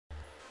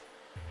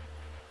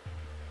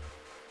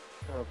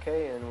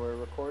Okay, and we're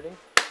recording.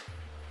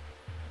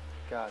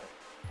 Got it.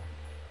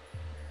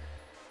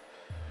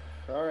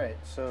 Alright,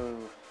 so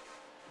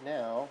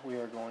now we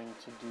are going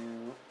to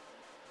do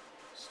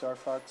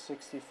Starfox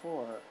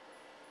 64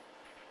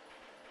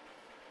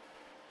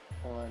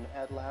 on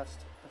at last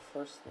the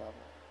first level.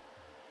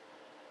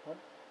 What?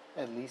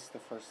 At least the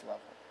first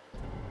level.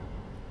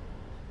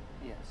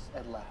 Yes,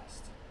 at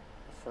last.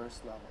 The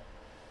first level.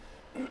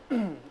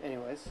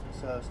 Anyways,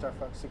 so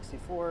Starfox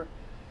 64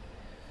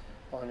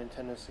 on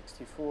Nintendo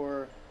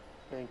 64,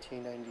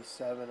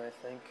 1997, I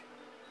think.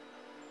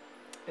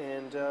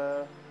 And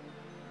that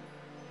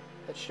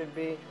should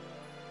be,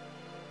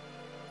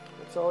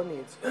 that's all it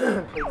needs.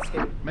 Play this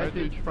game.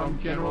 Message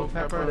from General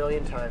Pepper. A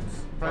million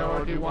times.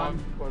 Priority 1.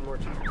 One more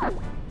time.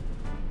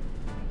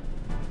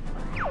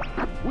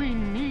 We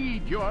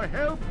need your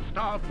help,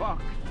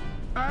 Starfox.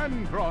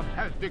 Andros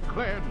has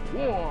declared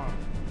war.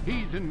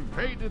 He's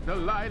invaded the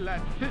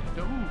Lylat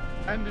system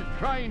and is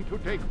trying to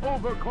take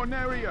over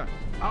Corneria.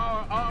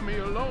 Our army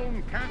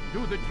alone can't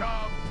do the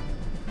job.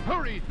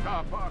 Hurry,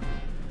 Starfox.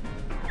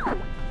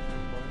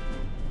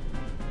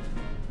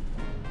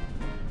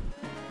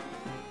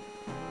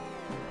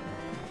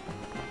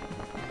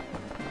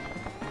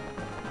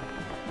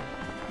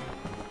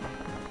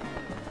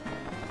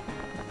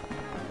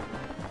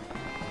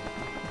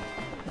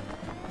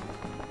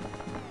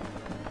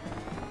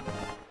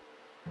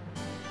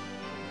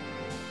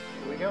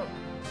 Go.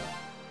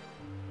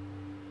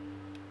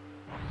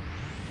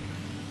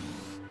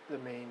 The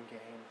main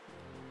game.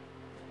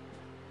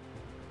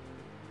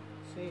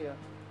 See ya.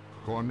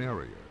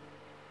 Corneria,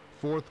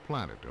 fourth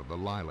planet of the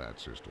Lylat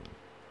system.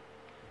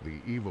 The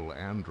evil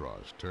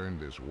Andros turned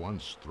this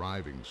once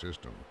thriving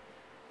system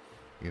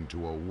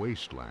into a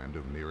wasteland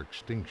of near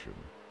extinction.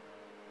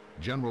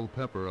 General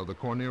Pepper of the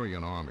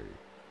Cornerian army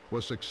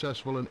was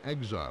successful in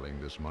exiling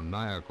this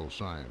maniacal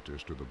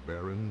scientist to the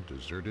barren,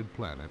 deserted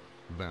planet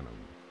Venom.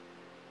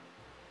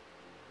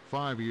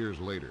 5 years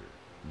later,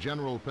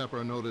 General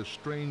Pepper noticed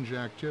strange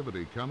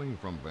activity coming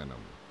from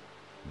Venom.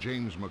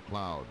 James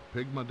McCloud,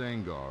 Pigma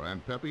Dangar,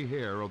 and Peppy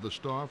Hare of the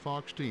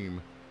Starfox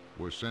team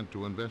were sent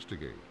to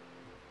investigate.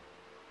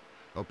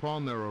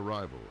 Upon their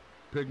arrival,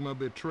 Pigma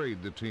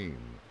betrayed the team,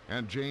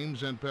 and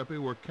James and Peppy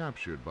were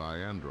captured by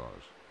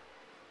Andros.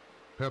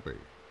 Peppy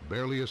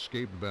barely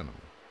escaped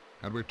Venom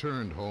and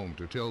returned home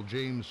to tell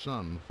James'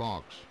 son,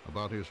 Fox,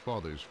 about his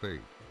father's fate.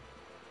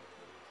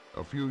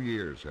 A few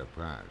years have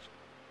passed.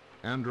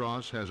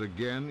 Andros has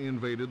again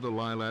invaded the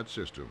Lylat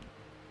system.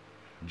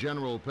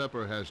 General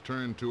Pepper has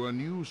turned to a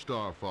new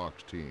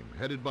Starfox team,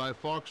 headed by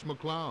Fox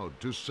McCloud,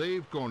 to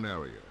save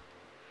Corneria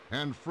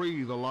and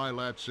free the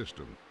Lylat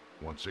system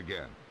once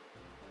again.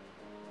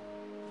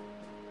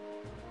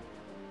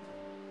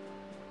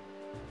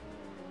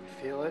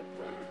 I feel it.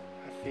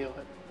 I feel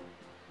it.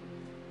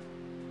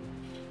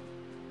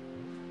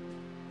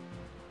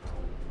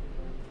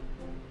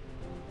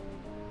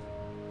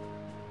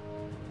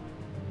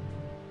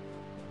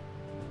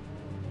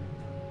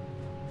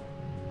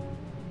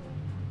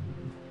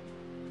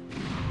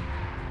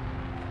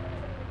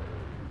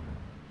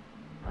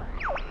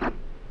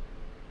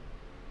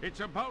 It's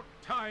about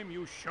time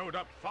you showed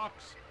up,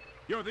 Fox.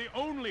 You're the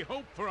only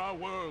hope for our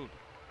world.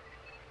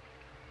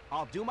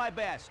 I'll do my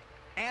best.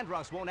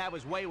 Andros won't have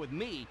his way with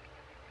me.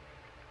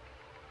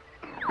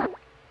 Good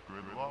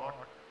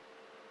luck.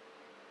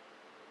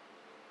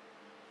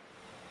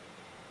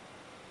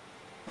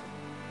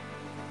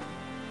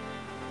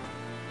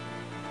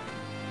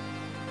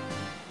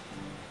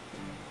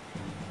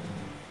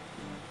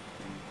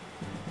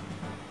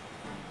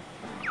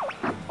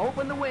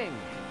 Open the wing.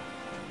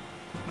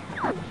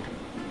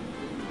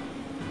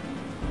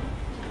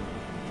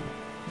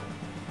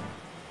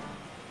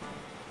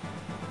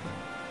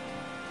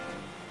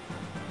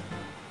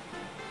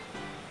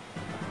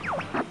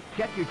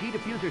 Check your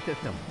G-diffuser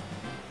system.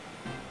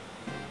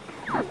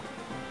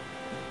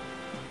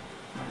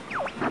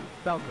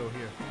 Falco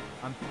here.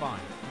 I'm fine.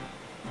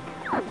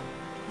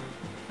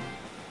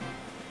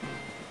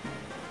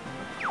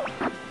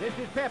 This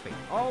is Peppy.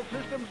 All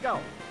systems go.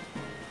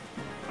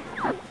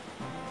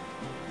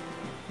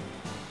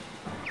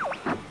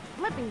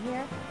 Flippy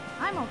here.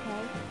 I'm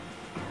okay.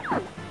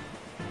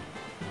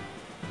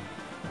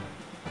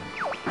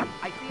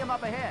 I see him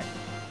up ahead.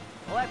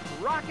 Let's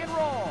rock and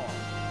roll.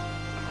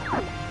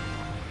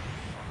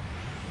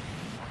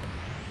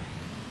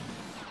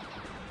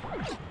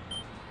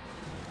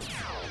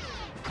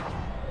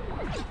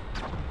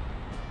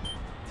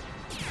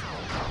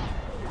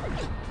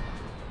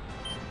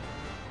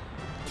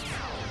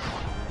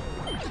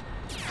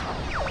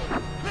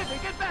 Flippy,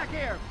 get back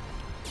here!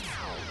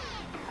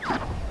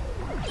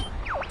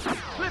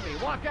 Flippy,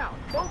 watch out!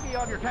 Bogey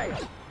on your tail!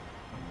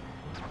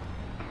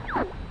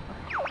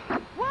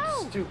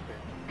 Whoa! Stupid.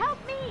 Help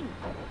me!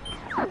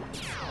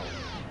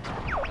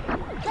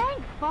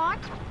 Thanks,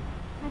 Fox.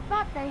 I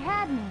thought they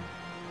had me.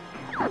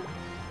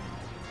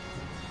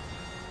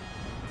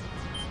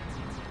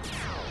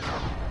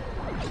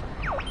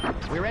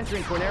 We're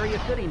entering Corneria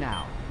City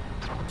now.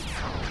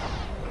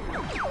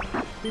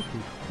 This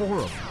is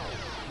horrible.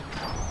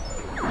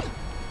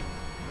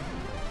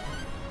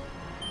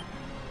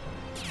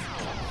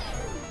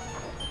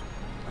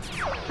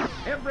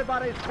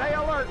 Everybody stay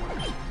alert!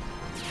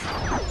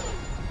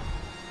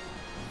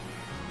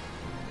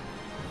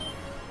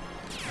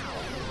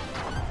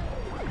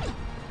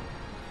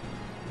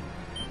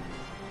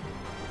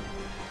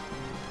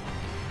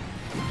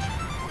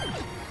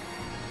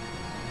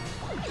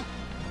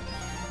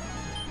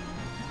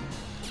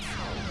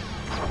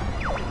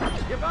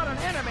 You got an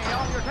enemy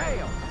on your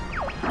tail.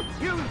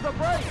 Use the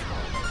brake.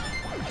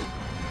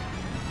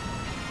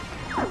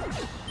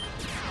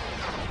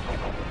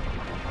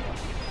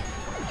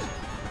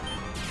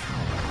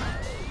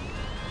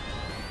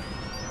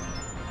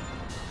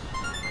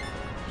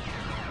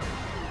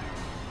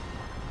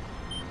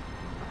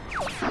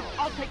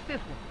 I'll take this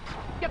one.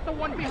 Get the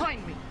one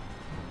behind me.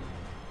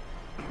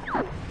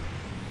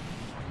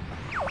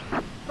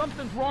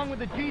 Something's wrong with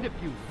the G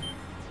diffuser.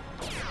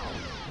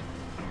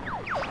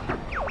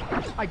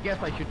 I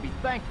guess I should be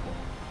thankful.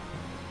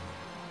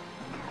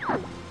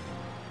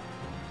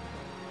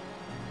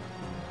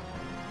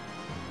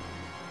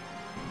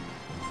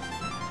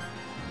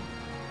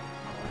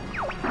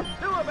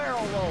 Do a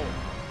barrel roll.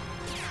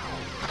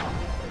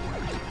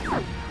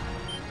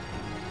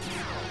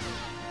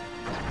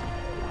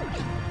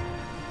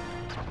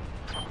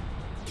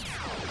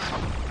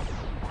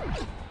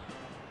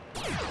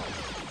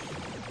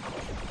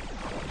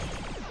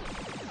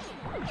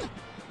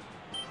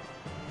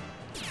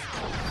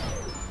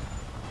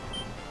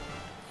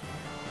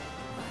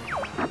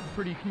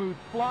 Pretty smooth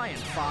flying,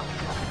 Fox.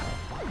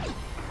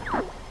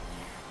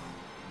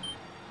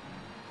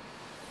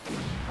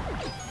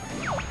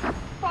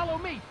 Follow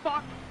me,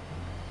 Fox!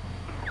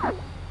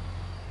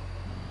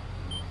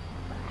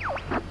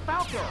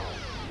 Falco,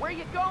 where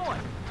you going?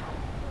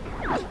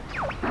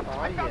 Oh,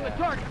 I found the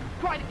target.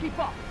 Try to keep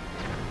up.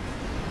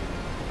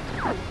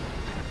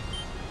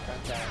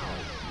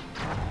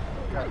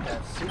 Got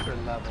that super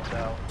level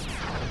though.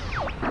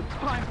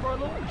 Time for a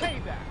little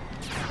payback.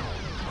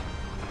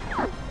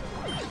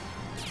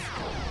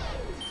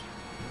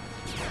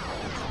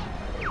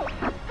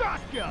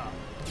 Gotcha!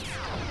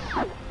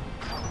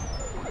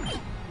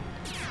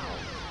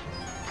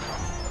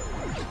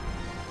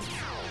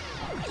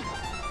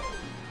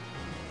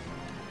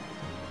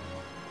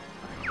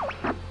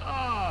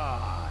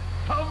 Ah,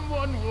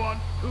 someone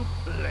wants to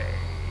play.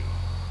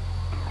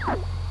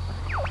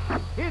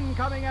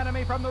 Incoming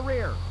enemy from the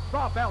rear.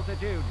 Drop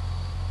altitude.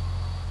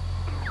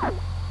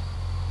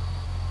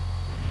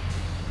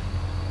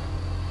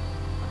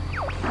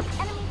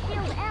 Enemy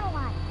shield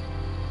analyzed.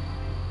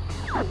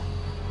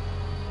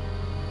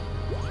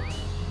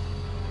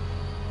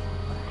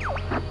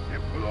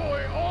 Deploy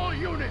all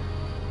units.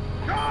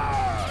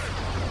 Charge!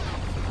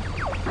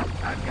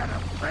 I've got a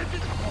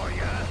present for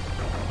you.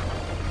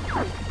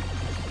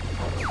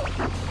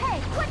 Hey,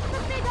 what's the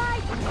big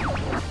idea?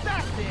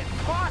 That's it,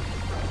 Fox.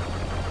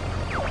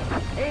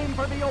 Aim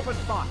for the open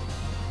spot.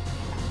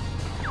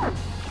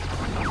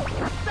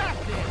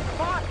 That's it,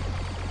 Fox.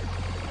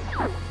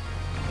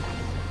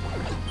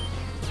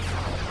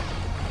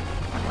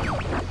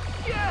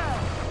 Yeah!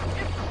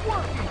 It's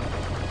working!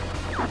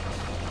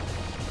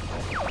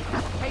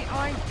 Hey,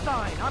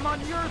 Einstein, I'm on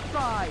your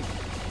side!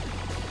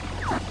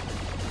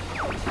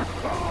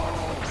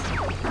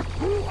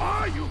 Who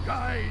are you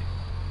guys?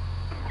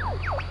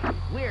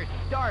 We're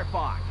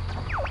Starfox.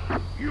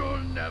 You'll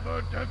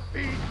never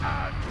defeat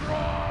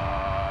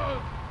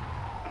Andros!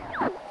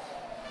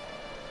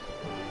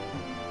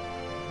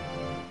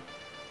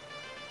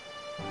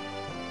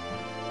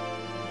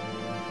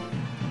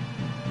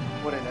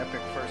 What an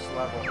epic first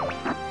level.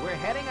 We're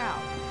heading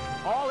out.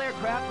 All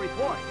aircraft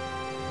report.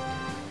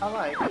 I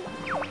like.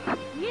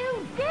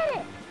 You did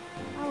it!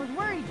 I was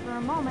worried for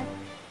a moment.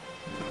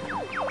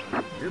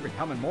 You're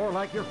becoming more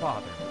like your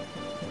father.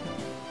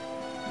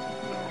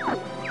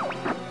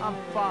 I'm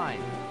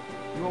fine.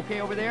 You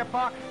okay over there,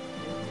 Fox?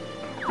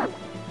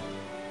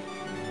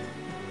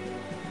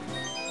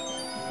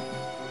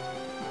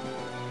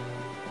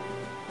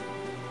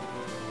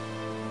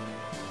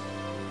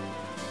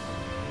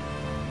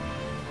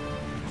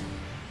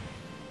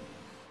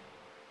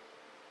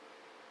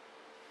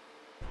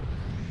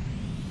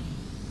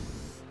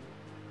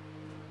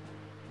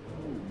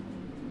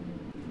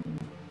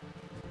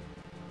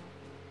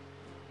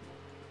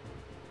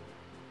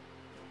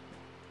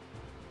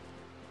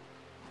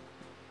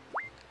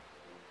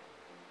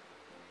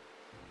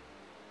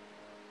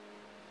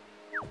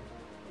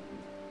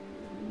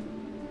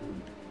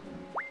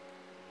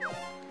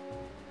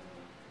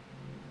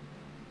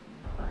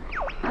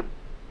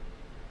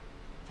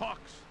 Fox,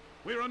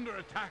 we're under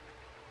attack.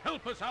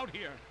 Help us out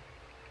here.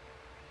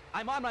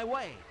 I'm on my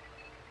way.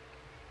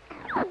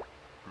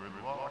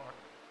 Good luck.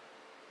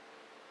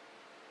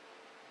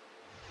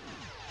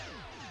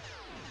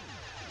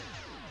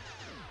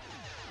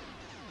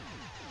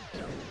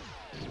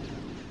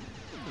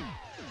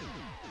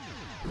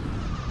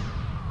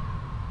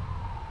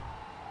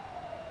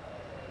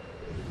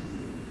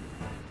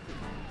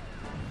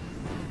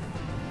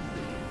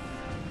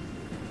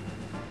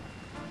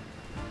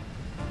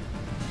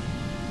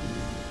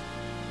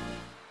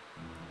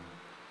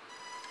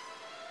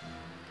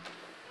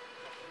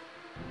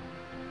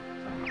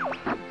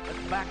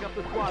 back up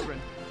the squadron.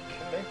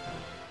 Okay.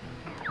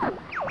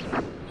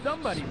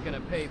 Somebody's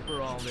gonna pay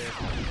for all this.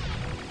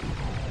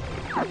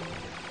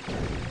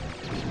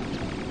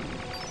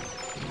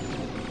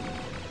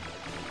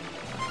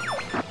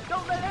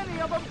 Don't let any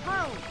of them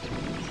through!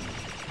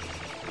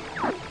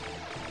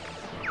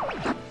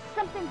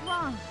 Something's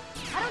wrong.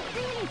 I don't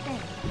see anything.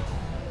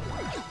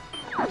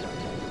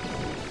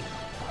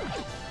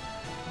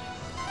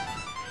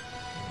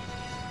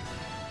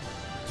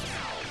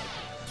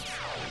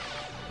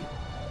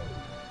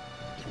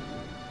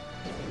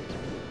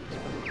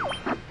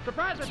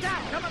 Surprise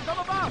attack coming from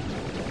above!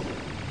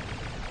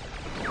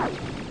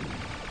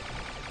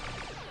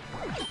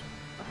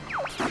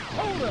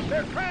 Hold them!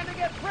 They're trying to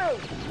get through!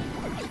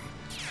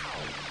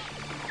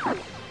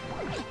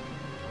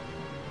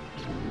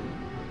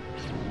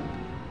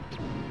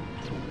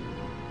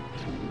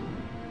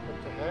 What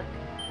the heck?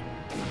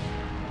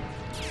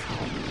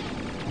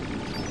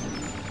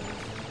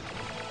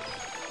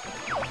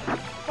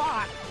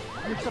 Spot!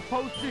 You're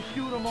supposed to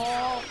shoot them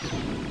all!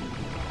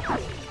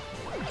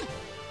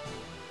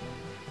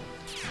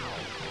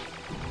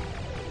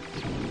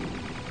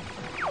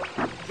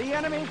 The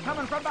enemy's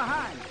coming from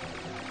behind!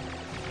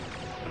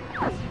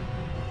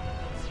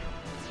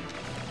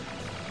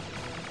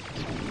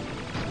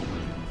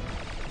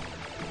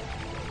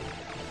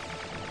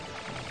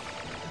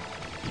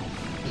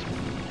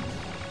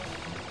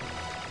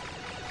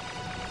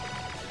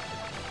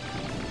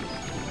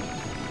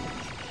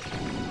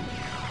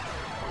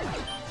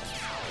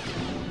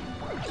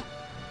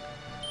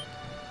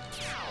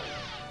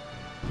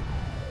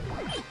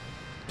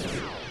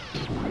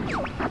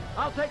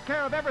 I'll take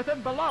care of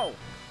everything below!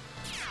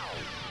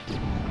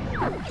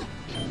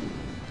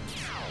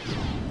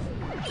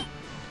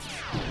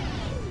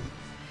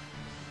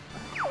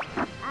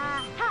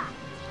 Aha!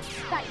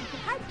 Thought you could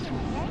hide from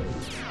me, eh?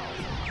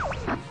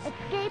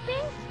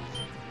 Escaping?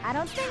 I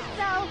don't think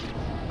so.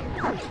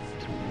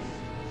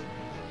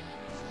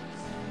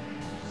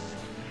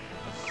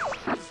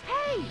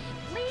 Hey!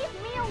 Leave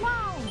me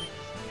alone!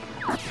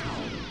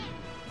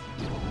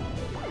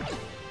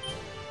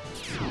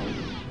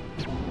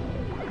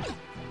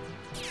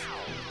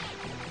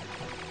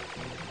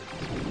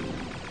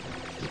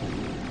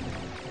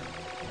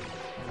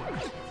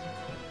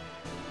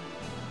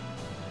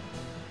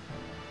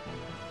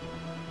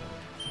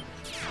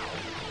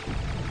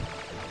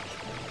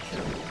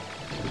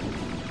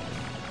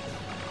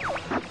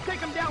 Take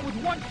him down with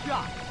one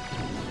shot!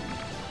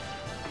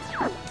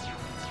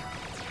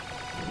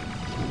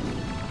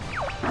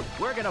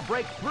 We're gonna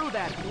break through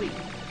that fleet!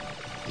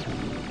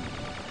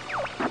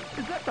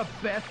 Is that the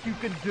best you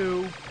can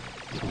do?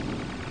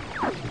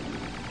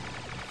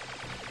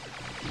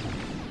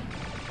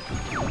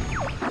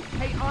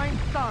 Hey,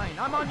 Einstein,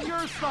 I'm on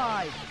your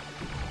side!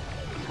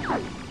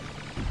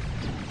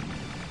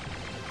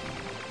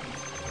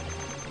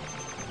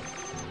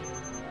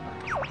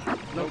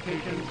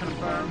 Location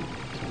confirmed.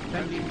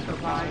 Sending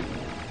supplies.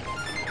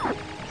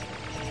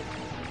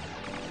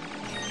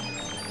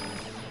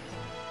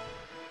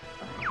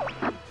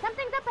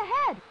 Something's up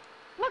ahead!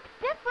 Looks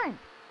different!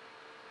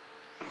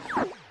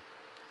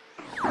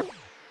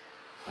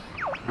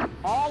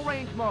 All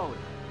range mode.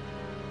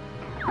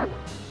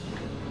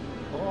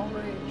 All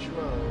range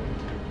mode.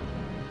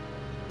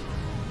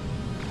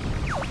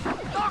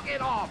 Knock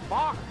it off,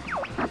 Fox!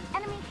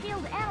 Enemy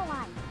shield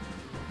analyzed.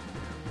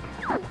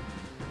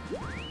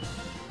 Where are you?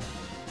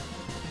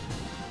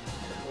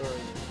 Over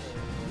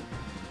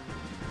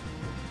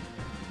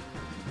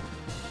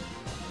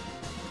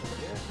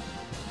here?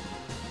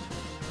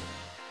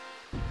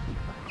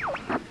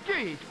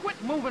 Jeez,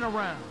 quit moving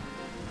around.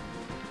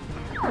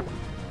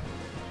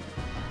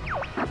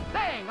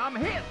 Dang, I'm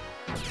hit!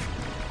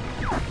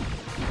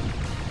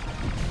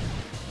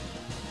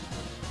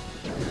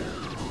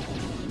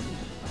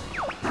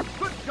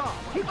 Good job!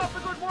 Keep up the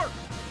good work!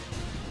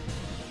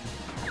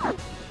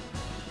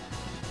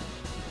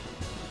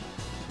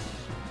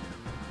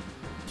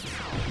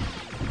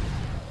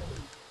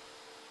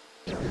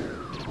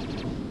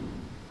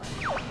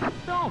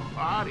 Don't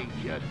party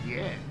just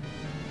yet.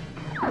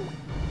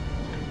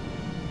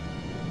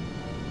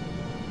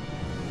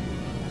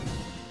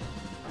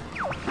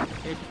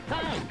 It's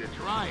time to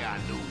try our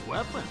new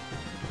weapon.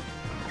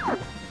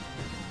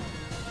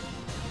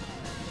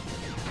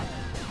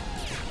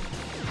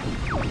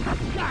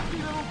 Cocky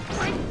little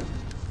freak!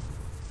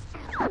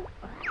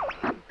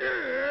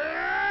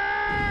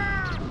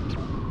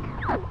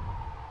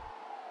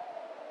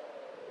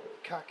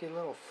 Cocky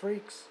little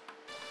freaks.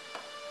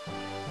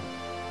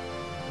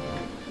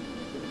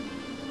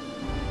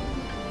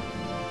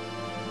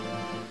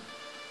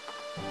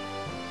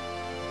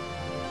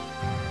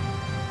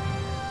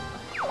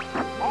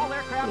 All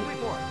aircraft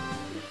report.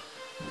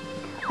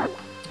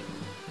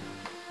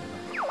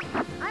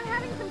 I'm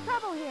having some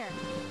trouble here.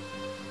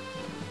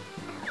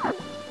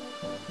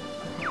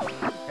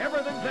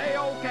 Everything's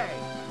A-OK.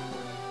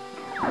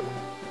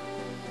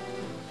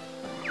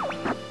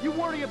 You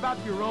worry about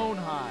your own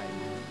hide.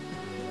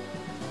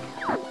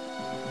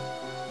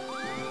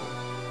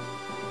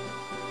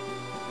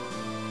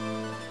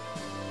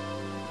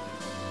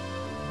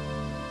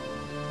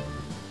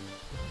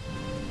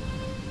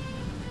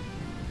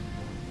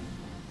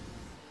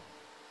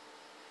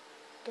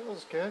 That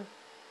was good.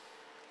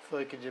 I feel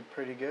like it did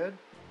pretty good.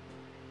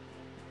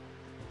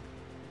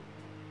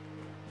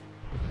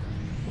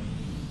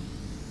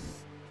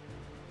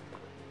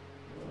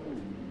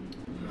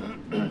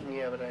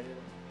 Yeah, but I didn't.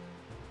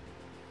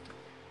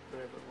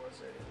 Whatever it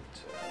was, I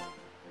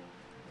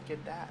didn't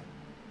get that.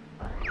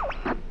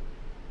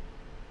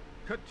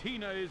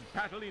 Katina is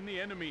battling the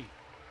enemy.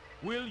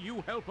 Will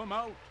you help him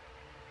out?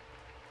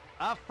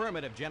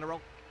 Affirmative, General.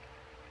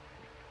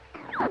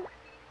 Good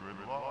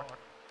luck.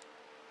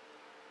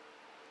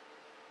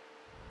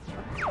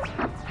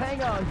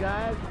 Hang on,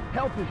 guys.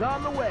 Help is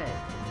on the way.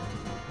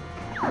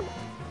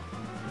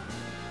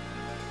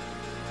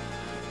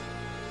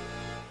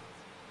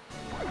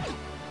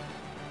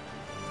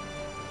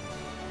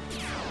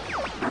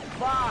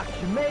 Fox,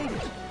 you made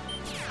it.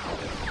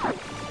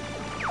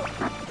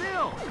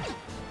 Bill,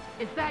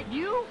 is that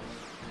you?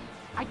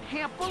 I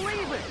can't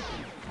believe it.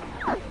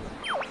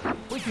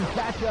 We can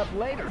catch up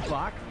later,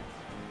 Fox.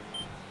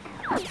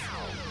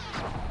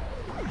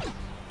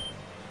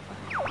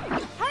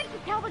 Hard to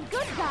tell the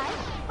good guys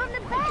from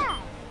the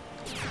bad.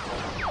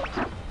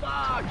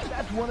 Fox,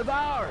 that's one of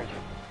ours.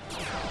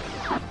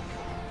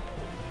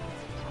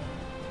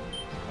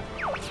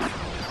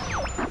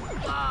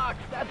 Fox,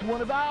 that's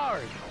one of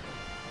ours.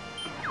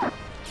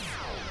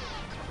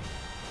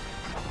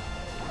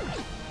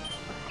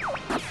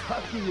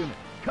 Husky unit,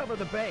 cover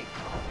the base.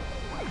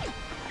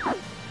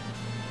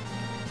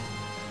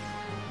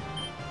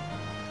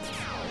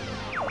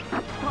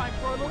 Time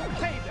for a little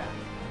payback.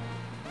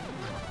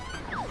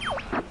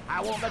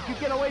 I won't let you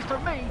get away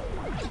from me.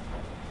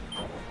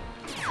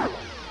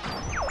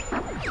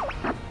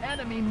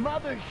 Enemy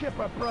mothership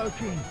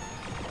approaching.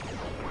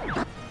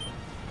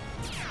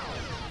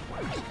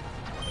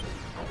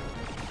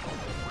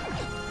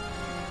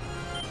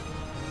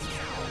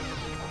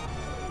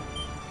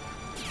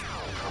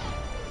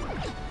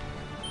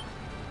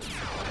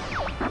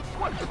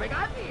 What's the big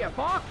idea,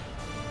 Fox?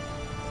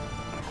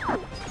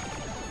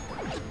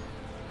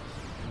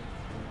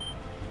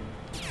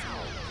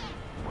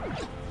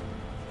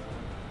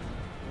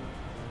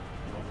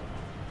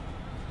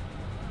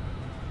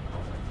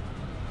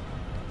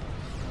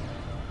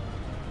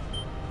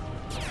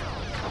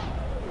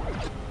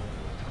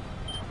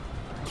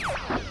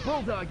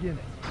 Bulldog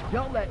unit,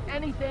 don't let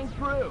anything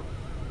through.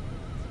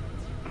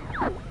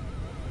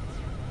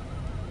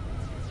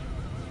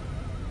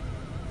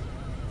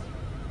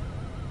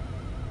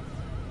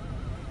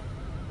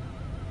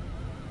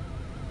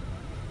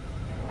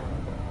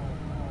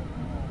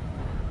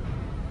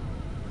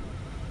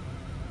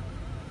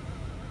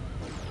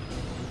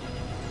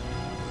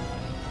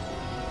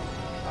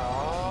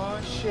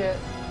 Oh shit.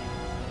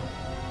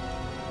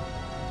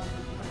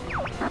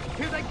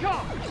 Here they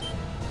come!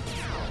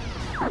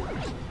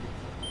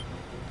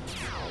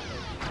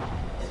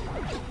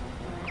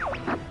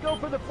 Go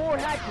for the 4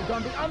 hatches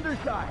on the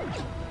underside.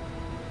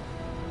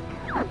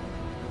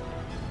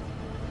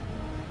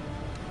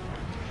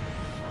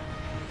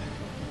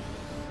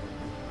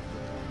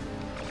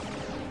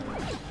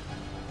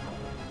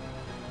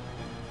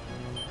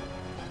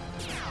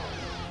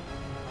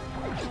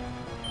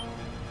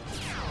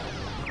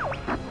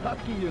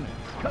 Husky unit,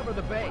 cover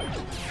the base.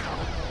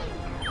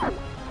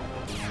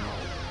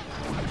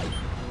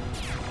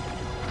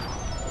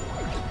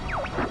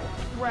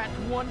 Scratch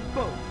one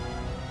boat.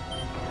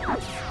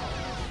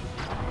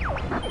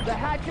 The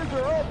hatches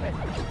are open.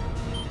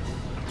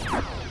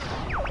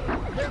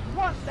 There's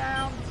one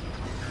down.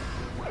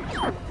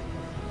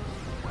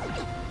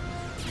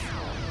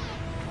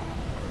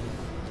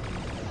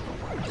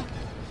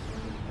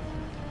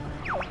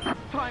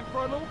 Time for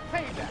a little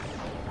payback.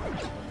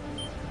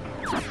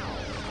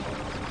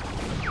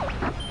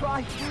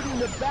 Try shooting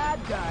the bad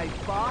guys,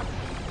 Fox.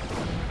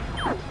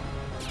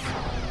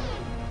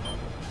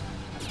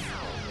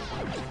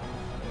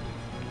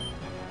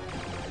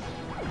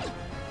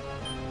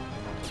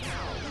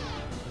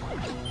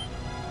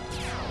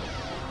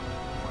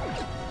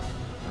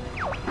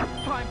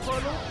 Time for a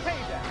little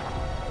payback.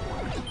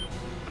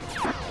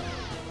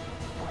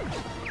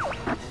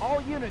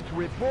 All units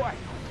report.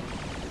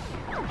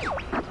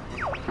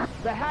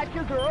 The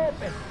hatches are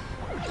open.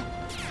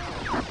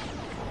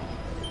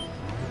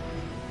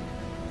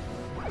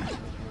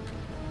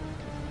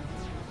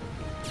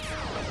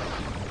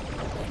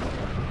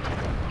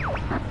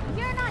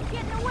 You're not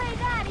getting away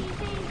that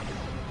easy.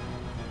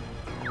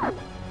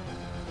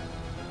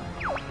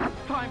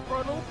 Time for a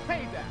little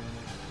payback.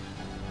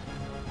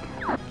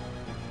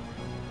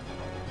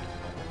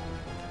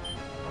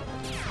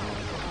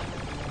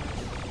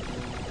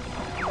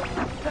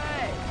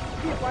 Hey,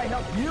 see if I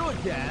help you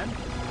again.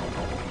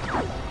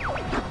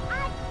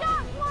 I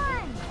got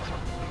one.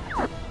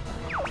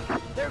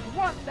 There's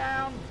one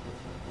down.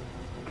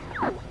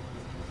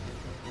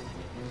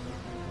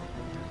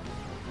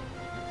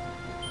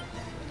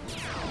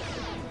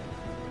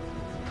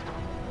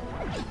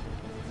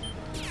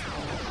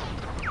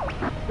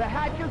 The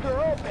hatches are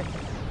open.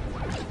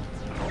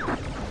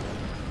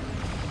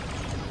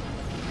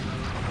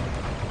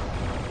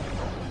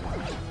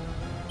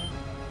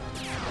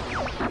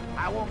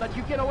 I won't won't let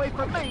you get away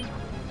from me!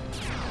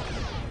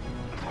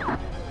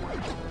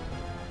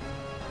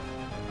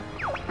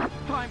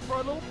 Time for a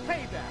little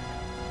payback!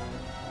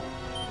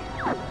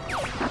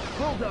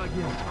 Bulldog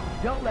you!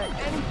 Don't let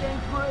anything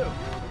through!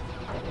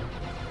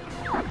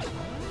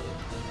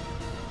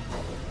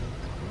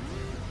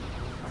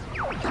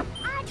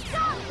 I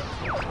got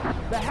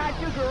it! The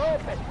hatches are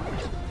open!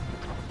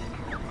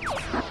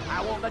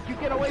 I won't let you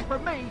get away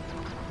from me!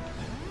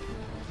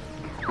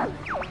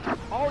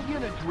 All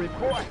units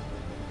report!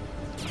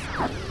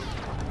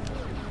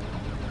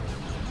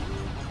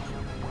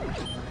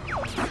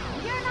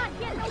 You're not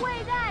getting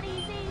away that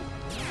easy!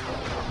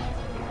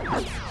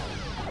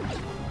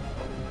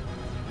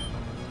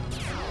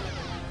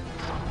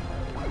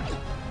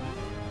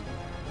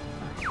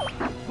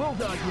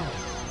 Bulldog you!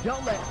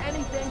 Don't let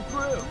anything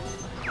through!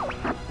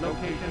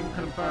 Location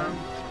confirmed.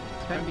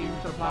 Sending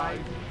supplies.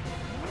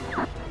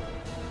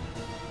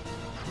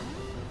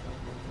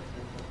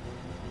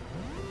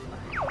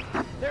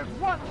 There's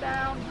one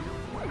down!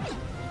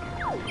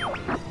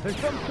 There's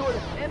some sort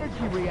of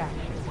energy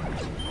reaction.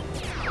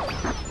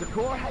 The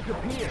core has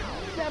appeared.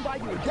 Stand by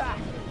to attack.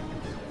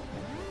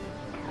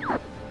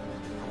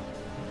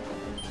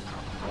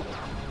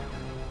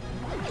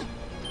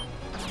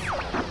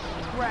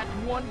 Scratch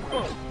one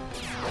foot.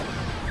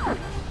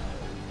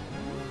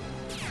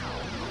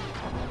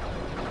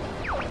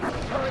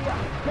 Hurry up!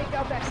 Take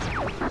out that...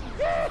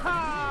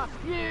 Ha!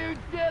 You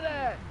did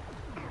it!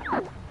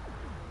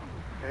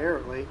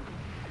 Apparently.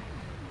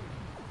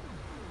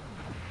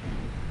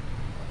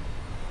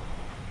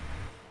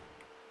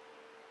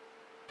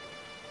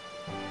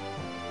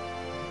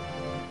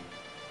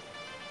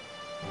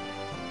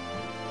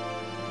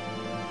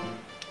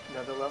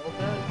 Another level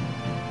done.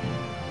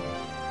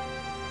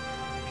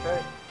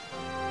 Okay.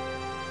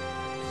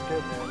 It's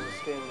good, man. This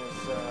game is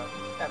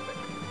epic.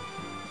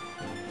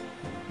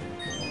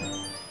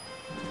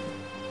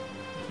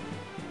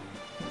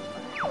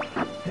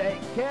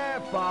 Take care,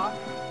 Fox.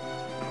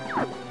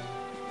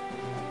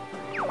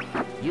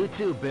 You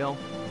too, Bill.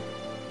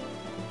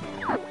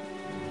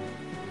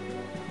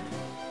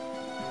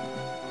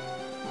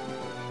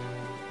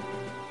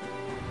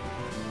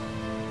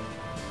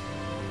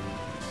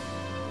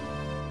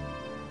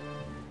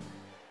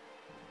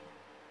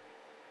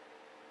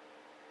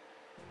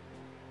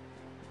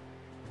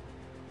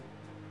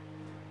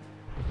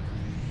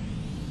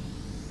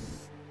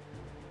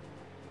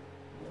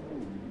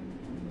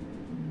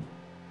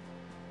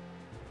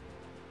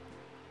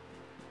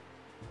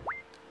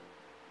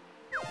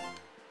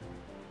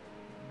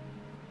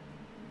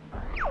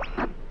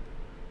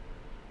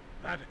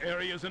 That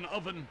area's an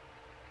oven.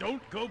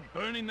 Don't go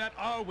burning that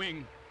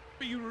R-wing.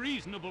 Be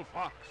reasonable,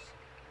 Fox.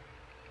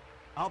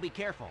 I'll be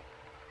careful.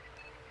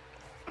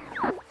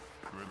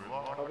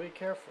 I'll be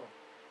careful.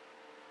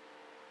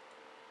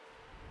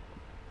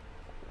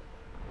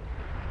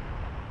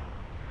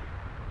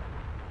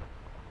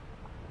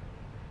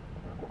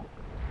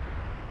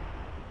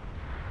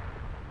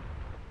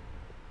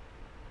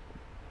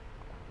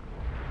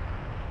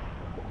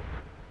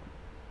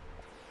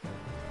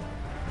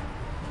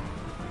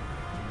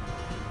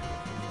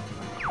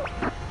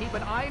 Keep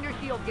an eye on your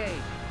shield gauge.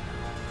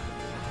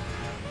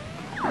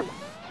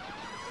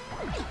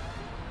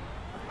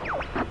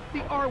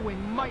 The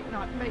R-wing might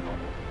not make it.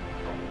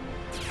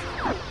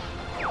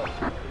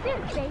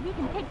 This baby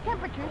can take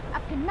temperatures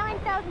up to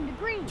 9,000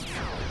 degrees.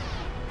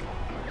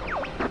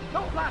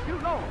 Don't fly too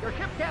low. Your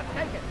ship can't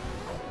take it.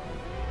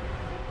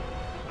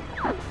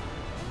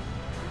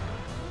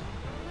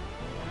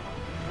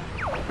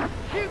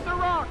 Shoot the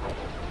rock.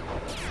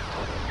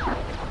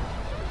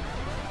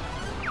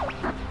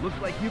 Looks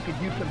like you could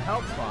use some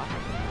help, Fox.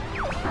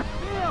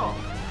 Bill!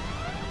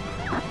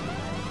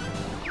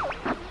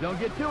 Don't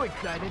get too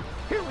excited.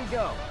 Here we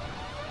go.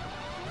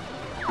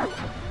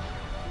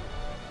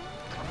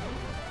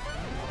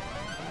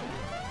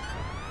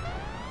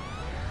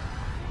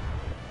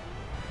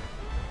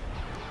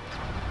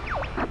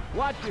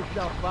 Watch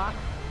yourself, Fox.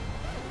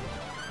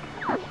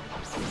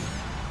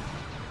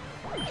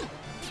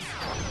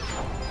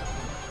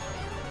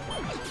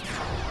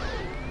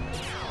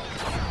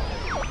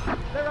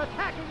 They're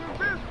attacking your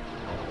boots!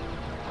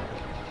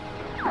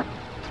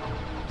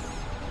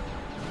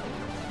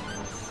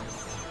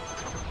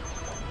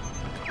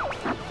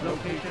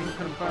 Location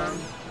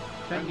confirmed.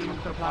 Sending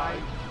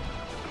supplies.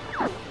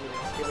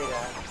 Give me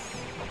that.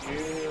 Yeah,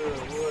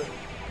 wood.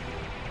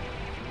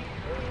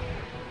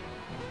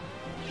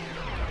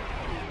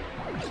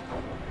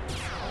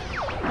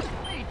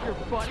 Nature,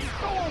 buddy,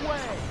 go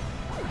away!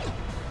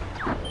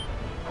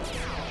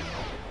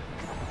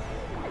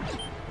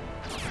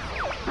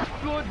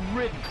 Good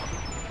riddance.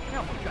 That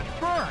almost got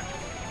burned.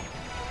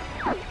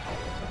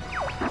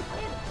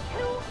 It's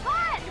too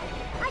hot!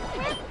 I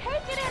can't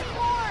take it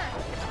anymore!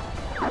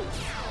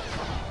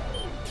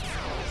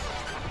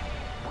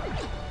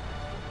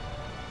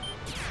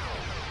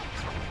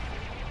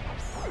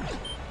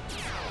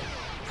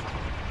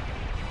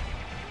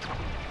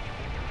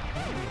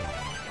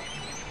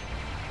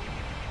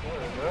 What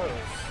are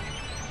those?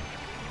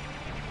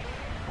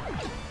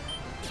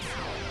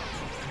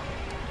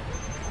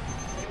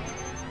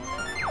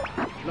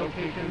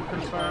 Location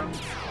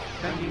confirmed.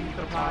 Sending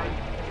supplies.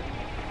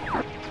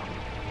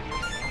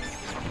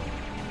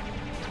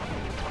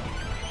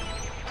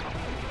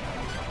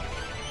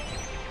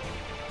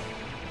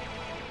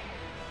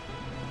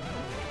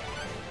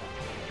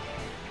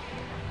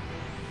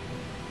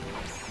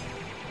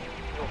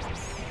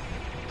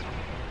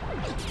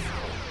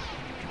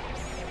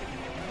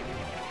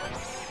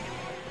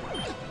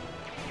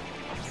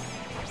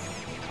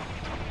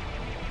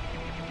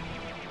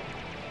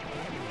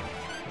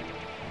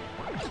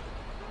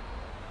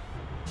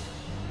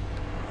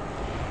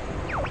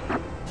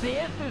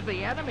 This is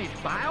the enemy's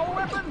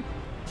bioweapon?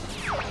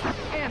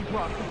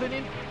 Andross is an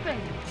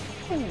insane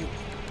fool.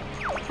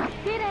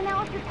 Data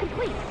analysis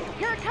complete.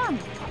 Here it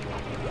comes.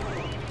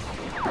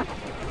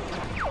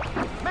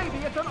 Maybe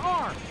it's an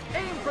arm.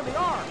 Aim for the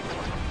arm.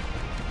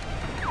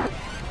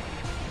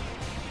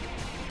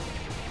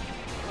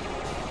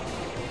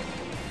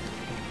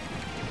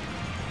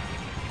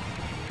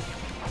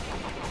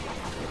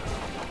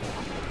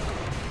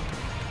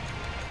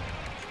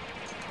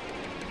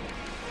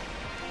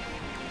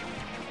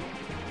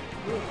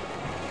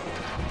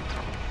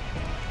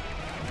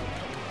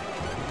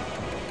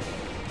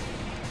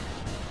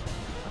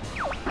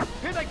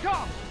 Here they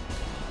come!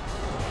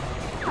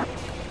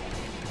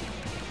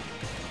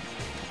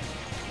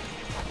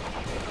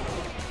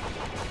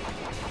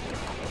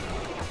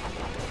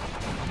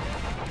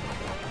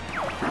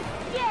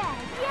 Yeah,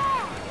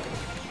 yeah!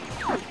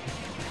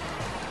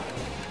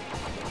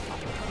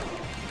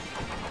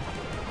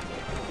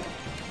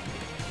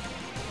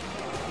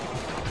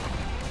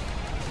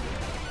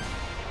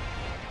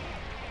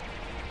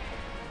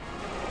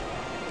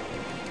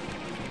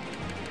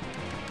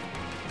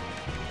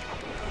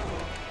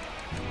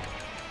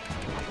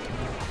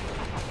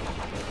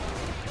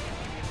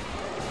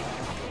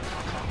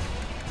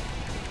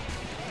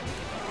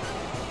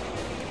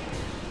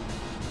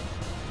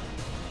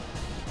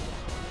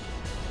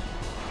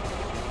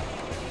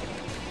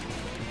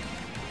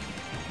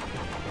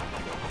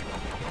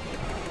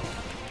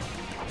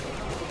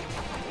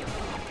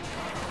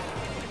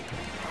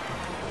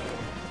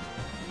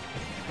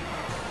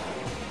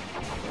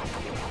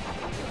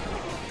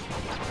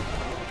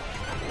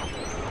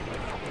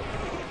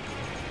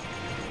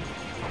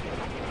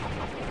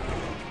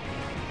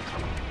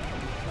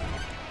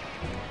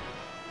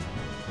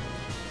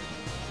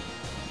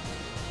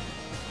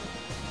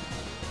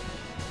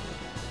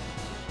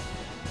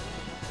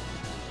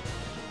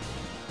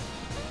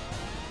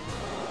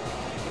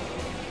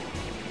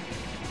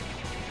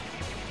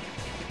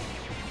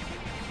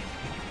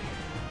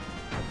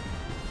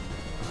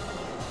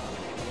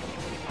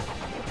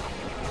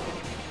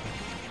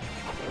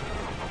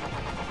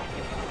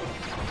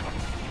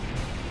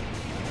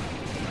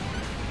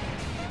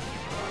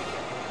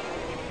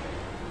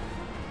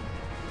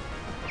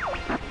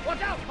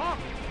 Watch out, Hawk!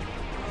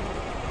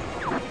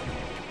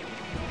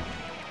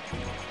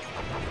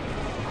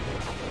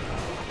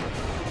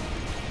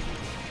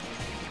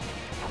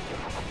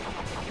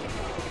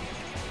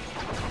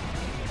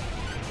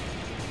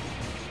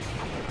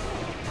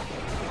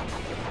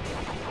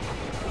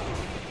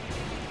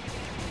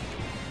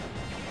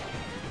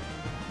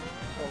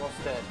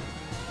 Almost dead.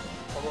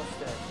 Almost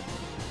dead.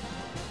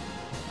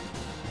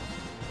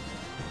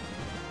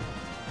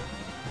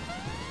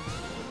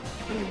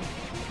 There,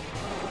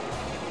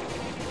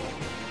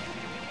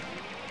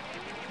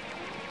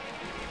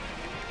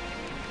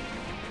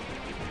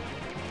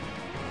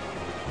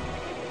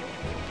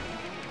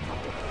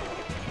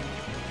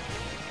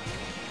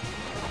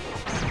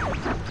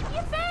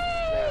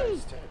 Yippee!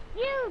 he's dead.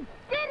 You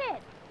did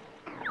it!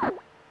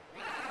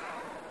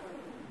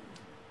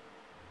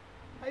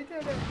 I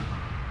did it.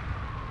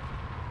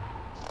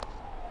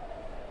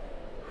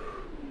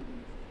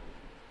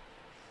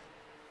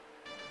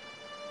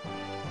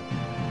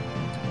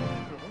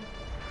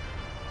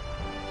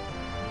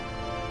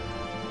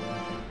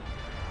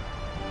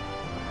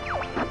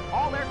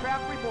 All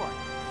aircraft report.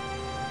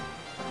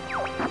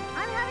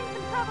 I'm having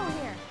some trouble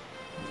here.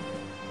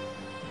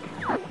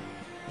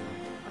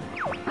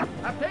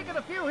 I've taken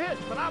a few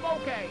hits, but I'm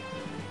okay.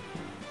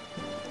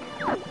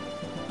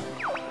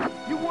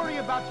 You worry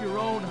about your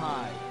own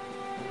hide.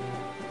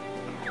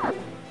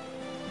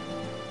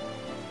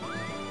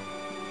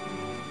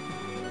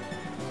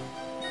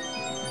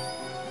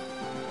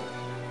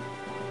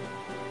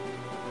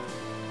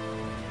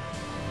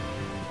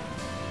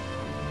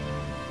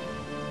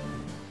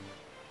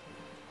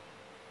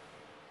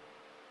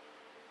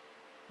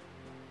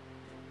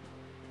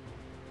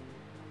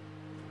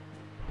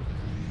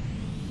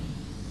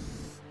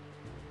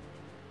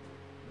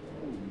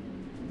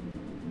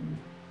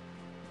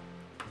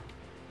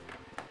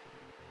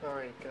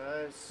 Alright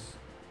guys,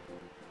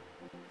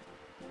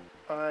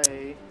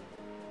 I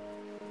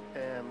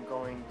am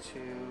going to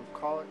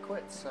call it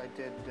quits. I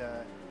did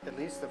at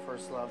least the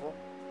first level,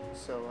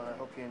 so I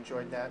hope you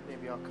enjoyed that.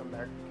 Maybe I'll come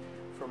back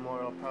for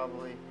more. I'll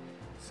probably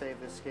save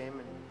this game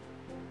and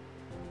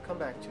come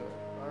back to it.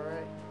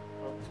 Alright,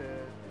 hope to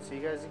see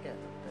you guys again.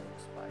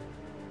 Thanks, bye.